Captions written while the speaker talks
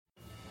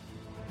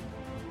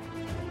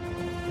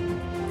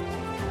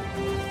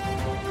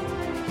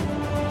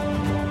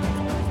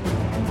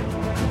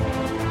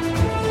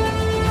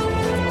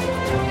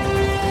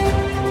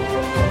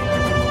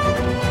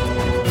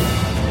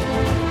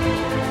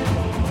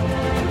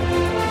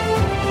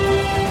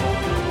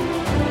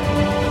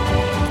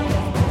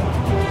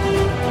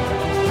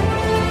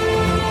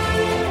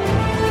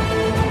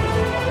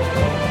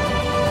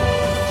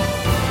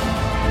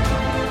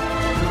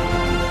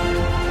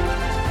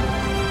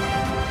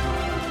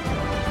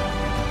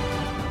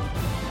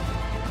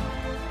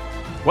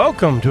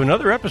Welcome to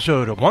another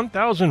episode of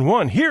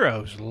 1001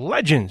 Heroes,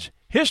 Legends,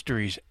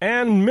 Histories,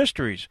 and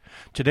Mysteries.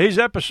 Today's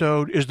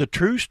episode is the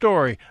true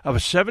story of a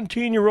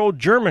 17-year-old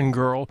German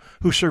girl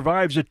who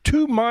survives a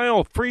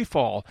 2-mile free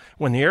fall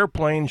when the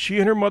airplane she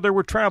and her mother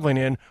were traveling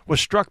in was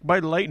struck by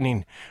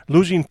lightning,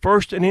 losing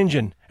first an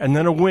engine and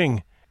then a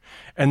wing.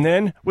 And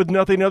then, with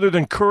nothing other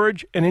than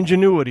courage and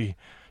ingenuity,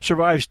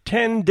 survives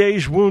 10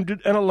 days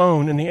wounded and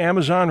alone in the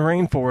Amazon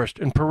rainforest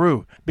in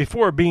Peru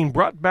before being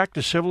brought back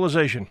to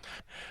civilization.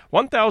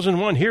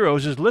 1001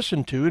 Heroes is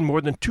listened to in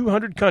more than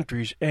 200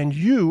 countries, and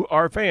you,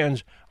 our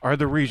fans, are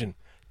the reason.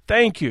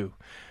 Thank you.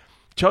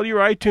 Tell your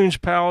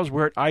iTunes pals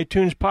we're at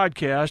iTunes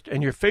Podcast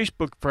and your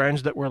Facebook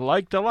friends that we're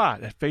liked a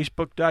lot at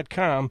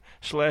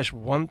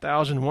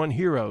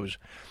facebook.com/1001heroes.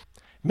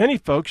 Many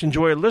folks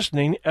enjoy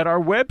listening at our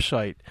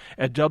website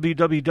at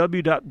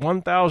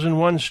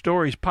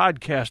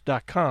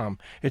www.1001storiespodcast.com.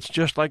 It's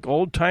just like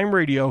old-time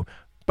radio,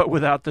 but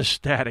without the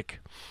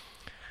static.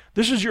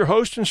 This is your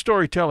host and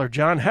storyteller,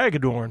 John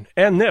Hagedorn,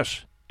 and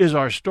this is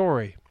our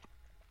story.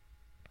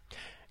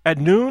 At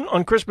noon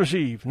on Christmas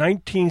Eve,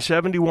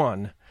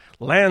 1971,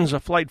 lands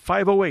of Flight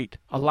 508,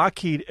 a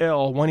Lockheed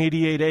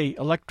L-188A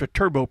Electra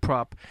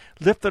turboprop,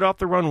 lifted off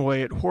the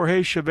runway at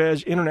Jorge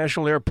Chavez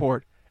International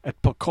Airport at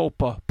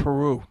Pucallpa,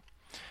 Peru.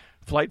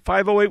 Flight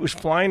 508 was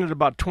flying at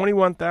about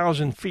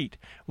 21,000 feet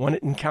when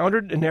it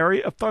encountered an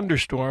area of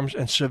thunderstorms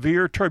and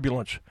severe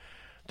turbulence.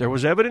 There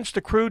was evidence the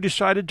crew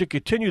decided to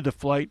continue the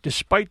flight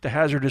despite the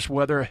hazardous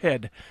weather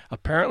ahead,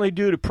 apparently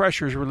due to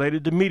pressures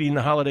related to meeting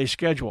the holiday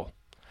schedule.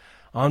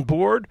 On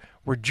board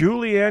were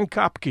Julianne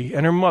Kopke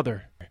and her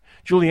mother.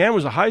 Julianne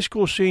was a high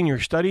school senior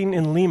studying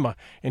in Lima,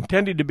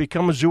 intending to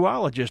become a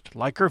zoologist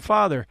like her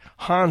father,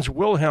 Hans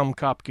Wilhelm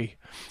Kopke.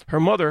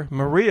 Her mother,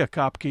 Maria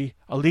Kopke,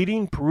 a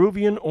leading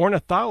Peruvian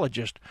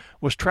ornithologist,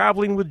 was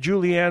traveling with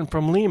Julianne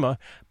from Lima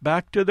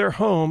back to their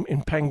home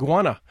in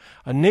Panguana,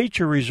 a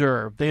nature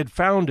reserve they had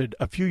founded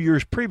a few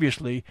years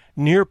previously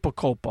near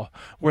Pucallpa,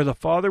 where the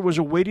father was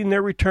awaiting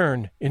their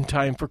return in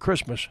time for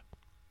Christmas.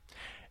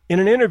 In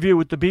an interview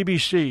with the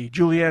BBC,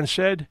 Julianne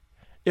said,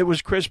 "It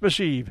was Christmas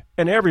Eve,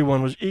 and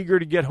everyone was eager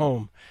to get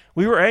home.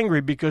 We were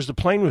angry because the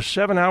plane was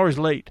 7 hours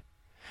late.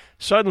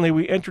 Suddenly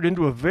we entered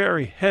into a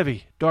very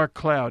heavy, dark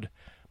cloud.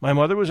 My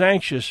mother was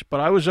anxious, but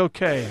I was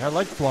okay. I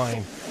liked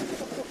flying.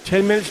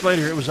 10 minutes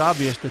later, it was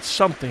obvious that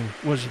something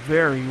was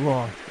very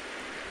wrong.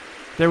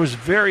 There was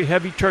very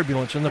heavy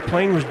turbulence, and the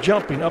plane was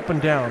jumping up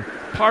and down.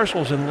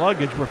 Parcels and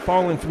luggage were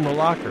falling from the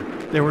locker.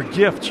 There were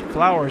gifts,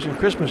 flowers, and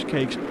Christmas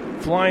cakes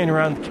flying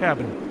around the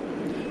cabin.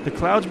 The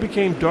clouds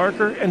became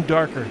darker and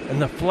darker, and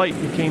the flight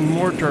became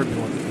more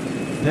turbulent.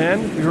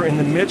 Then we were in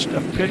the midst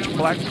of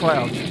pitch-black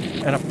clouds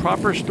and a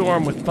proper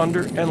storm with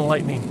thunder and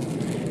lightning.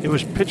 It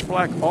was pitch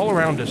black all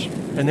around us,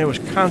 and there was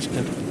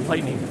constant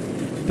lightning.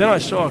 Then I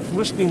saw a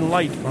glistening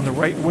light on the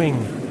right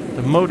wing.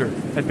 The motor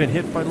had been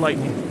hit by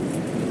lightning."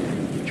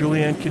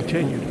 Julianne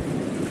continued,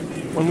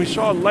 "When we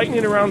saw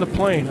lightning around the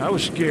plane, I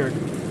was scared.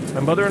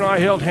 My mother and I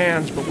held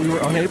hands, but we were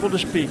unable to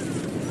speak.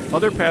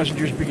 Other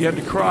passengers began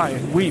to cry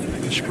and weep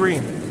and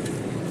scream.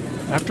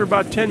 After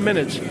about 10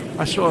 minutes,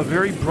 I saw a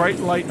very bright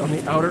light on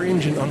the outer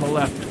engine on the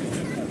left.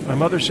 My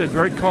mother said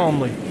very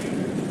calmly,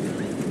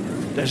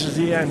 'This is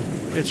the end.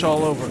 It's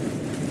all over.'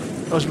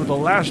 Those were the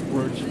last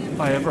words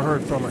I ever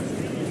heard from her."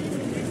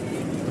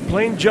 The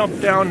plane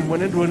jumped down and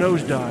went into a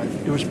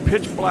nosedive. It was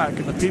pitch black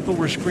and the people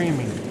were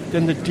screaming.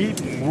 Then the deep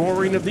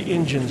roaring of the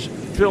engines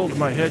filled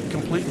my head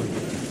completely.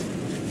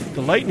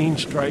 The lightning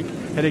strike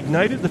had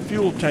ignited the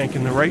fuel tank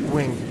in the right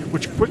wing,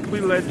 which quickly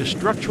led to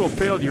structural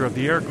failure of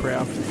the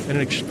aircraft and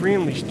an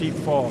extremely steep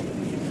fall.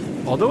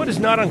 Although it is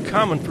not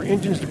uncommon for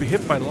engines to be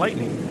hit by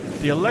lightning,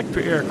 the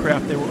Electra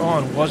aircraft they were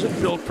on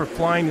wasn't built for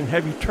flying in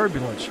heavy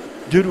turbulence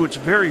due to its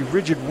very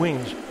rigid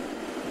wings.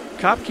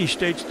 Kopke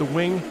states the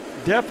wing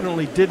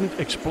definitely didn't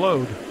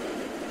explode.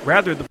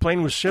 Rather, the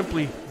plane was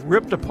simply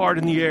ripped apart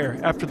in the air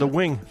after the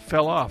wing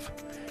fell off.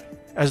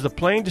 As the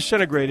plane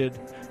disintegrated,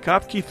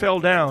 Kopke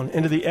fell down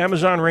into the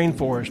Amazon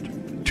rainforest,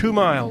 2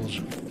 miles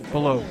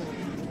below.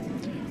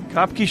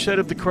 Kopke said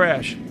of the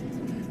crash,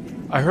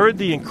 "I heard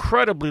the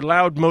incredibly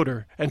loud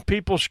motor and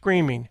people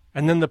screaming,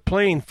 and then the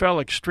plane fell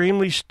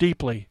extremely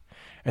steeply.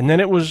 And then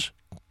it was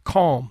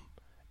calm,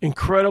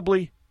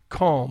 incredibly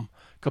calm,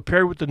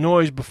 compared with the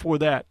noise before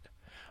that.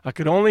 I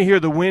could only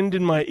hear the wind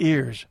in my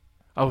ears.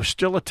 I was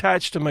still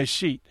attached to my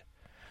seat.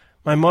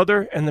 My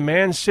mother and the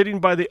man sitting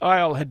by the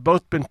aisle had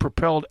both been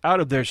propelled out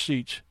of their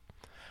seats.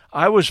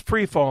 I was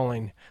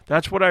free-falling.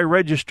 That's what I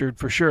registered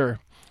for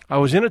sure. I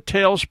was in a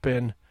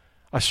tailspin.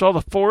 I saw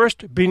the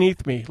forest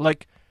beneath me,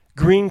 like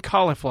green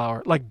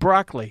cauliflower, like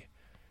broccoli,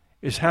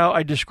 is how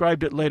I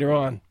described it later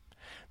on.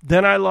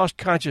 Then I lost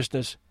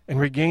consciousness and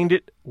regained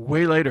it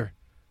way later,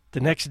 the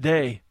next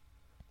day."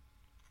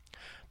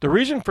 The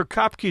reason for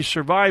Kopke's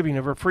surviving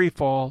of her free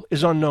fall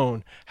is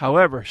unknown.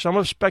 However, some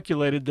have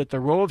speculated that the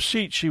row of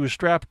seats she was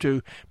strapped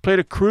to played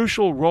a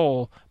crucial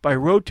role by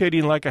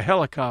rotating like a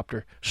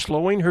helicopter,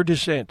 slowing her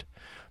descent.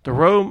 The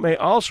row may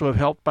also have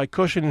helped by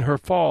cushioning her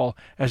fall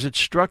as it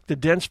struck the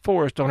dense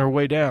forest on her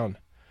way down.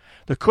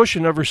 The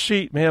cushion of her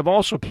seat may have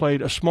also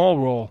played a small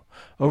role.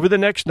 Over the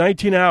next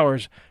 19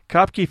 hours,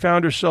 Kopke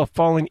found herself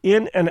falling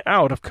in and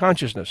out of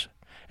consciousness.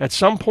 At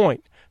some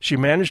point, she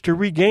managed to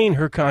regain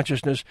her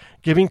consciousness,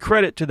 giving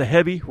credit to the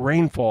heavy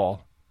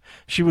rainfall.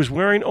 She was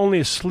wearing only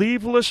a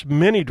sleeveless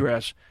mini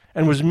dress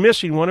and was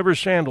missing one of her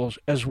sandals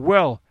as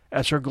well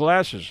as her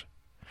glasses.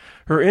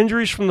 Her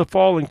injuries from the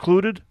fall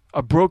included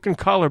a broken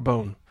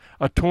collarbone,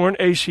 a torn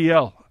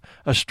ACL,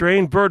 a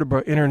strained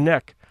vertebra in her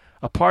neck,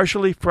 a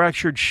partially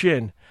fractured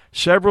shin,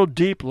 several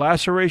deep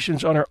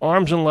lacerations on her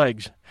arms and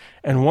legs,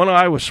 and one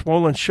eye was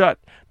swollen shut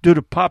due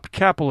to popped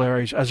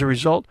capillaries as a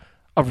result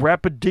of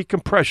rapid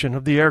decompression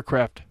of the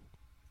aircraft.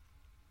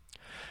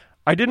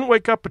 I didn't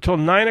wake up until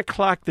 9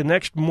 o'clock the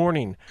next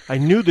morning. I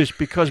knew this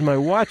because my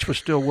watch was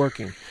still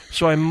working,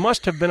 so I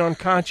must have been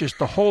unconscious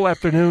the whole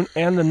afternoon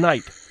and the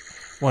night.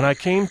 When I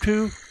came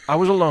to, I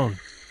was alone,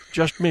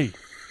 just me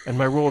and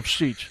my row of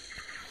seats.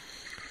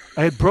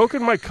 I had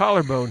broken my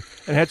collarbone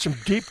and had some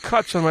deep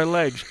cuts on my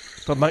legs,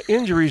 but my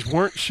injuries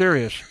weren't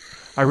serious.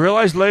 I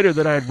realized later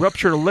that I had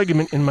ruptured a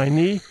ligament in my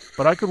knee,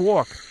 but I could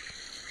walk.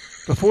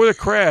 Before the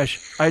crash,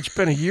 I had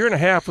spent a year and a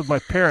half with my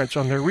parents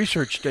on their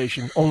research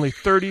station only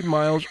 30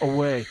 miles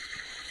away.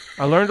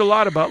 I learned a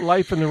lot about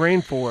life in the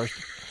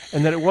rainforest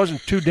and that it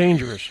wasn't too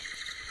dangerous.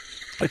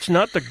 It's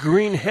not the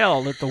green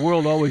hell that the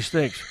world always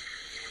thinks.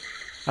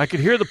 I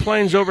could hear the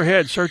planes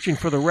overhead searching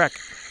for the wreck,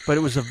 but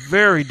it was a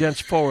very dense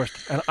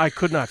forest and I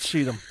could not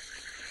see them.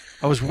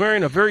 I was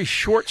wearing a very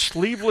short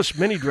sleeveless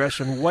mini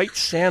dress and white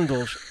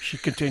sandals, she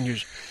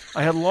continues.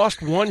 I had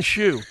lost one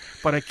shoe,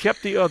 but I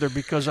kept the other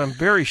because I'm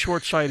very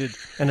short-sighted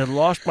and had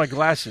lost my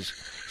glasses,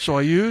 so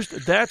I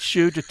used that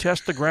shoe to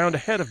test the ground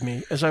ahead of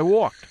me as I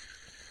walked.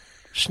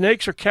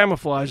 Snakes are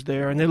camouflaged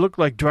there, and they look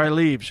like dry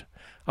leaves.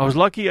 I was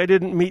lucky I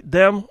didn't meet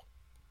them,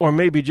 or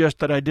maybe just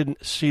that I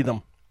didn't see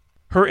them.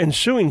 Her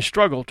ensuing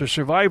struggle to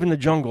survive in the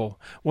jungle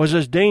was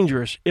as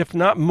dangerous, if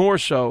not more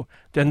so,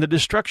 than the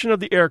destruction of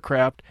the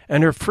aircraft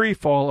and her free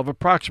fall of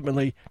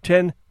approximately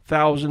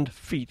 10,000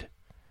 feet.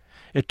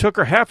 It took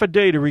her half a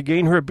day to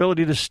regain her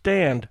ability to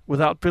stand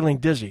without feeling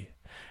dizzy.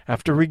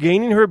 After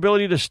regaining her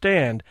ability to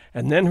stand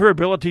and then her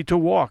ability to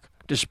walk,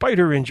 despite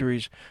her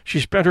injuries, she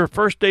spent her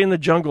first day in the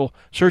jungle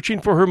searching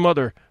for her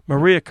mother,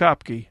 Maria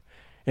Kopke.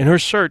 In her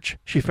search,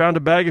 she found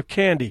a bag of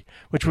candy,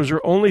 which was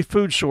her only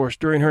food source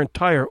during her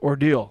entire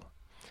ordeal.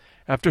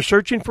 After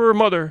searching for her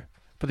mother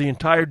for the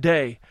entire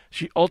day,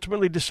 she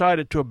ultimately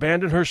decided to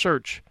abandon her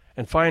search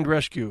and find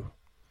rescue.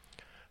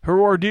 Her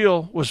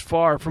ordeal was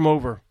far from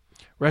over.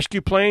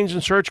 Rescue planes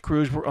and search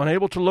crews were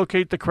unable to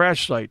locate the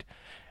crash site,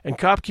 and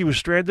Kopke was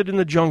stranded in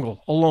the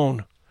jungle,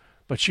 alone.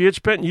 But she had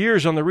spent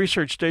years on the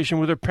research station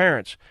with her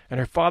parents, and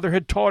her father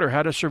had taught her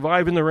how to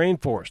survive in the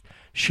rainforest.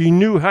 She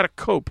knew how to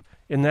cope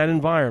in that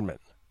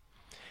environment.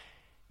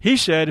 He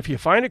said, if you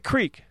find a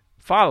creek,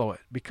 follow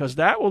it, because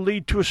that will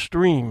lead to a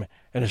stream,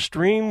 and a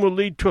stream will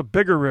lead to a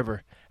bigger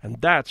river,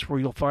 and that's where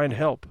you'll find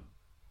help.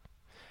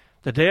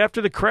 The day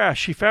after the crash,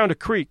 she found a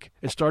creek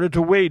and started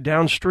to wade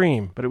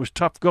downstream, but it was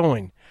tough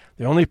going.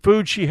 The only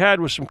food she had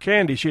was some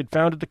candy she had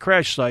found at the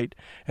crash site,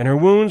 and her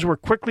wounds were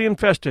quickly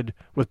infested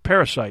with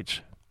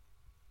parasites.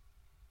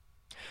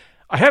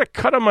 I had a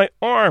cut on my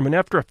arm, and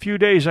after a few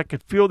days I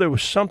could feel there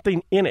was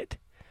something in it.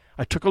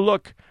 I took a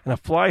look, and a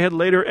fly had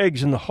laid her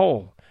eggs in the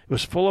hole. It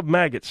was full of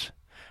maggots.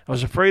 I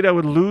was afraid I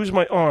would lose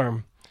my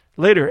arm.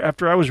 Later,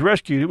 after I was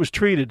rescued, it was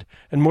treated,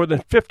 and more than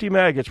 50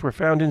 maggots were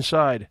found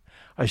inside.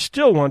 I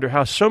still wonder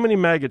how so many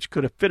maggots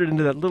could have fitted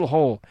into that little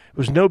hole. It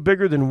was no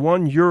bigger than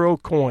 €1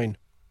 coin.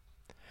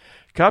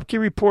 Kopke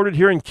reported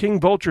hearing king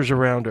vultures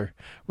around her,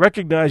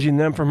 recognizing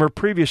them from her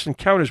previous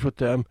encounters with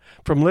them,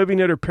 from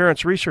living at her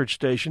parents' research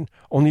station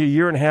only a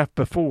year and a half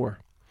before.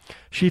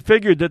 She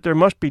figured that there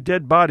must be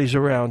dead bodies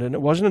around, and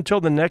it wasn't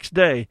until the next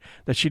day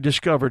that she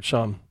discovered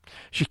some.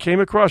 She came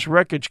across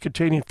wreckage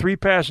containing 3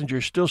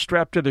 passengers still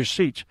strapped to their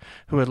seats,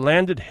 who had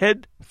landed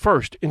head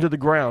first into the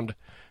ground.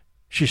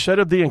 She said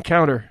of the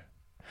encounter,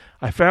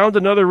 I found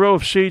another row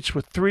of seats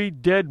with 3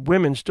 dead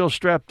women still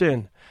strapped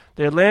in.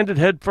 They had landed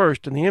head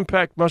first, and the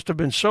impact must have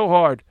been so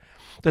hard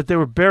that they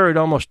were buried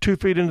almost 2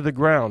 feet into the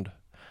ground.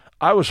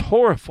 I was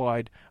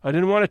horrified. I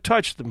didn't want to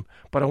touch them,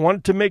 but I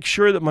wanted to make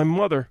sure that my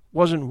mother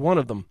wasn't one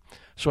of them.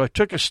 So I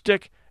took a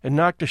stick and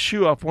knocked a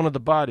shoe off one of the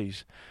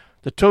bodies.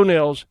 The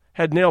toenails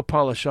had nail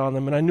polish on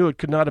them, and I knew it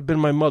could not have been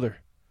my mother,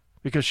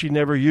 because she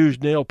never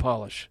used nail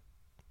polish.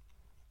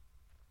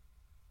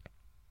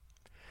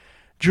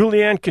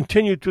 Julianne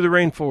continued through the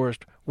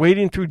rainforest,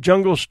 wading through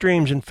jungle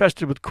streams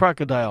infested with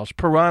crocodiles,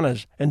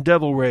 piranhas, and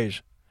devil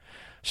rays.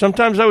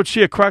 Sometimes I would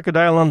see a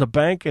crocodile on the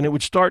bank, and it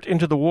would start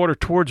into the water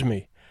towards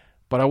me.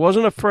 But I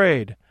wasn't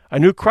afraid. I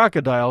knew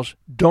crocodiles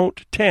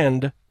don't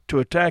tend to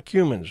attack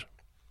humans.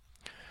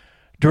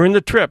 During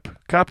the trip,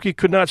 Kopke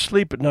could not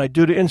sleep at night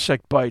due to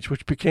insect bites,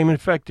 which became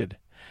infected.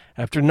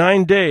 After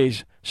 9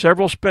 days,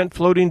 several spent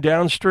floating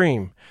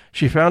downstream.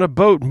 She found a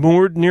boat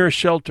moored near a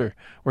shelter,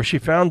 where she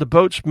found the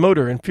boat's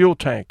motor and fuel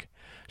tank.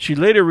 She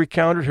later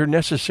recounted her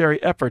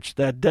necessary efforts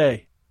that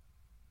day.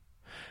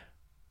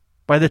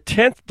 By the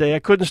 10th day, I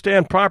couldn't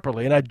stand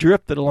properly, and I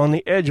drifted along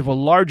the edge of a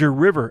larger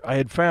river I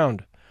had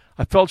found.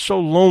 I felt so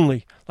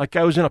lonely, like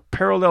I was in a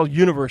parallel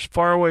universe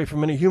far away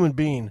from any human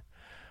being.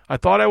 I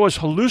thought I was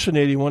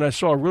hallucinating when I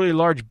saw a really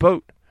large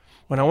boat.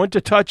 When I went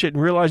to touch it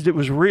and realized it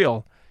was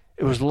real,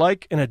 it was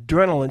like an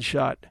adrenaline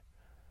shot.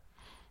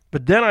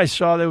 But then I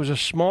saw there was a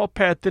small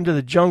path into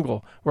the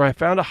jungle where I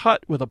found a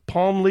hut with a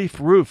palm leaf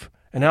roof,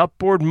 an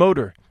outboard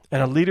motor,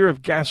 and a liter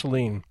of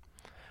gasoline.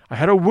 I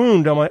had a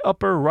wound on my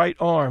upper right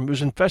arm. It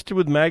was infested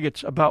with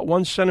maggots about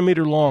 1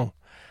 centimeter long.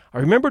 I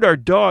remembered our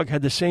dog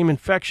had the same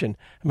infection,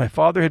 and my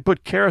father had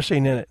put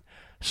kerosene in it,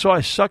 so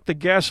I sucked the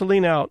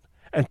gasoline out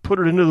and put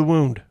it into the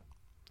wound.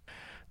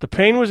 The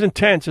pain was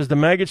intense as the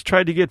maggots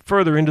tried to get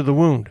further into the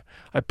wound.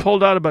 I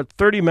pulled out about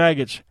 30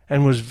 maggots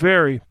and was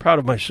very proud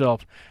of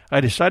myself.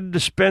 I decided to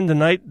spend the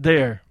night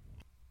there.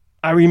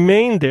 I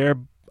remained there.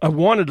 I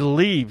wanted to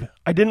leave.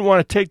 I didn't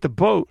want to take the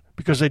boat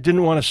because I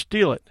didn't want to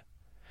steal it.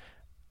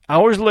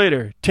 Hours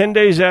later, 10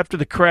 days after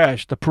the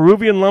crash, the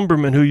Peruvian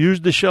lumbermen who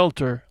used the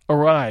shelter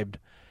arrived.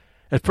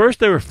 At first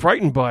they were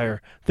frightened by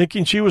her,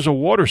 thinking she was a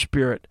water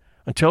spirit,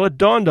 until it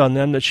dawned on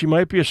them that she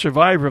might be a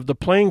survivor of the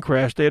plane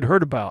crash they had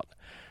heard about.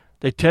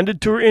 They tended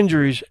to her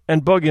injuries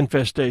and bug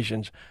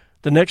infestations.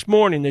 The next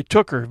morning they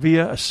took her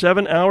via a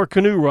 7-hour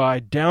canoe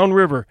ride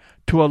downriver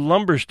to a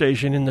lumber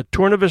station in the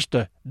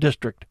Tornavista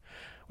district.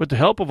 With the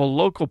help of a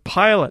local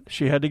pilot,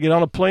 she had to get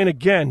on a plane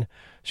again.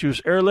 She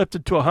was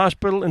airlifted to a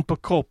hospital in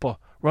Pucallpa,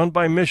 run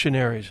by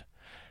missionaries.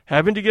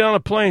 Having to get on a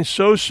plane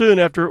so soon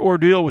after her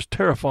ordeal was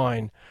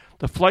terrifying.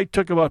 The flight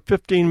took about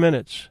 15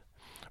 minutes.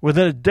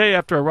 Within a day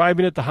after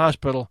arriving at the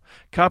hospital,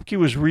 Kopke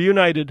was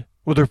reunited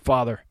with her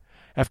father.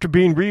 After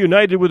being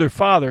reunited with her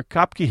father,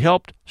 Kopke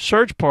helped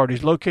search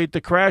parties locate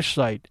the crash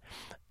site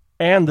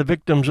and the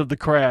victims of the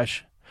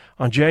crash.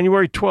 On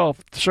January 12th,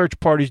 the search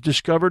parties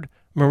discovered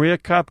Maria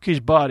Kopke's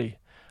body.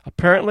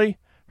 Apparently,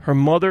 her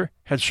mother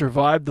had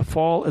survived the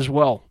fall as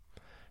well.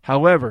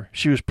 However,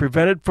 she was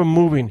prevented from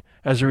moving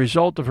as a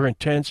result of her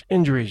intense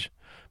injuries.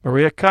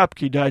 Maria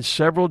Kopke died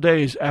several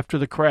days after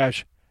the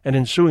crash and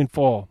ensuing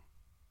fall.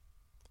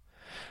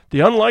 The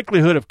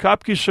unlikelihood of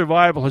Kopke's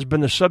survival has been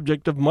the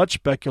subject of much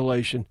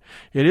speculation.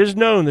 It is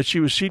known that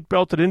she was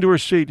seat-belted into her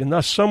seat and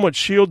thus somewhat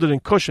shielded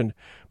and cushioned,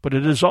 but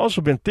it has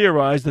also been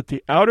theorized that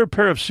the outer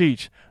pair of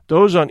seats,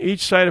 those on each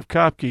side of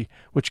Kopke,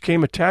 which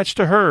came attached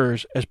to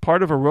hers as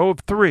part of a row of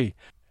 3,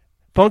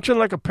 functioned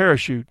like a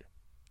parachute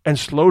and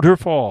slowed her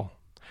fall.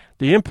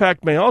 The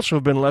impact may also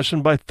have been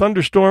lessened by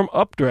thunderstorm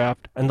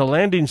updraft and the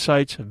landing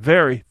site's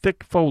very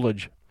thick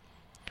foliage.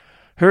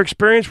 Her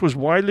experience was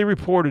widely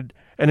reported,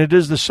 and it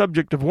is the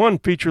subject of one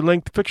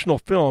feature-length fictional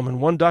film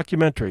and one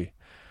documentary.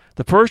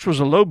 The first was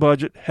a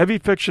low-budget, heavy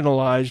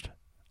fictionalized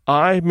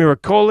I,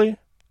 Miracoli,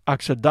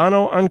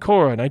 Occidano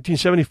Ancora,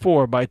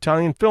 1974, by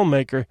Italian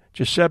filmmaker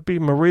Giuseppe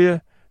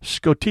Maria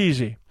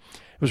Scotese. It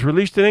was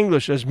released in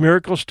English as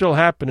Miracles Still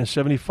Happen in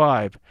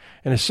 1975,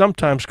 and is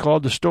sometimes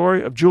called the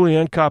story of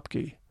Julianne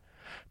Kopke.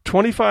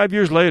 25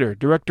 years later,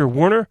 director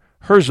Werner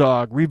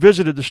Herzog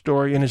revisited the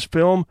story in his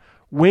film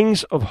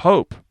Wings of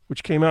Hope,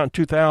 which came out in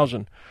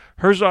 2000.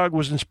 Herzog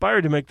was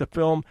inspired to make the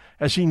film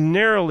as he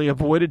narrowly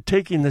avoided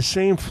taking the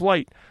same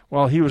flight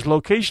while he was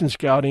location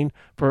scouting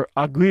for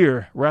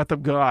Aguirre, Wrath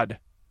of God.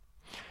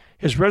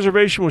 His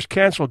reservation was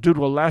canceled due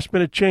to a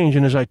last-minute change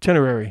in his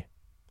itinerary.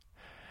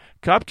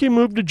 Kopke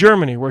moved to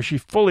Germany, where she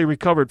fully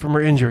recovered from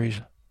her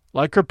injuries.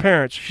 Like her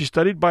parents, she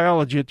studied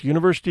biology at the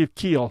University of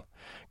Kiel.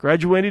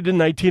 Graduated in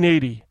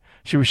 1980.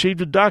 She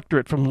received a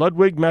doctorate from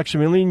Ludwig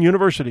Maximilian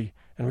University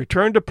and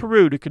returned to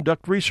Peru to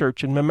conduct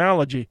research in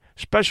mammalogy,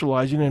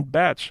 specializing in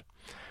bats.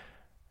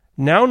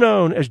 Now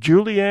known as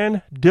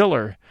Julianne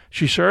Diller,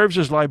 she serves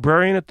as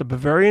librarian at the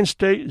Bavarian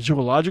State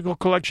Zoological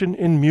Collection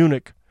in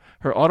Munich.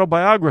 Her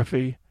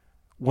autobiography,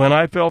 When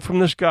I Fell from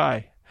the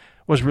Sky,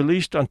 was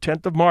released on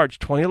 10th of March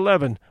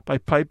 2011 by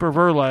Piper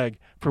Verlag,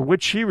 for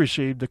which she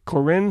received the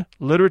Corinne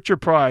Literature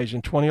Prize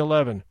in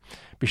 2011.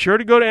 Be sure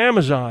to go to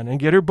Amazon and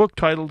get her book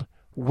titled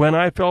When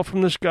I Fell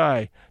from the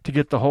Sky to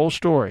get the whole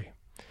story.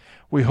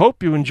 We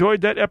hope you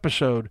enjoyed that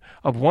episode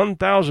of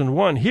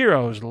 1001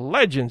 Heroes,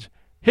 Legends,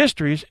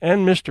 Histories,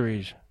 and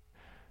Mysteries.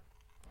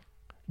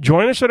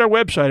 Join us at our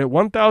website at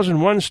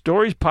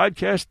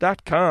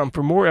 1001storiespodcast.com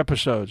for more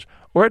episodes,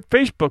 or at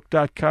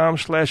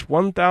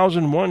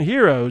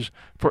facebook.com/1001heroes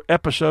for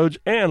episodes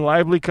and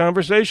lively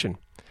conversation.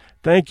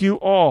 Thank you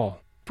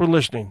all for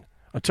listening.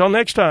 Until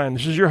next time,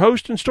 this is your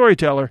host and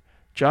storyteller,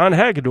 John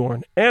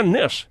Hagedorn, and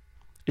this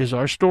is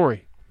our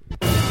story.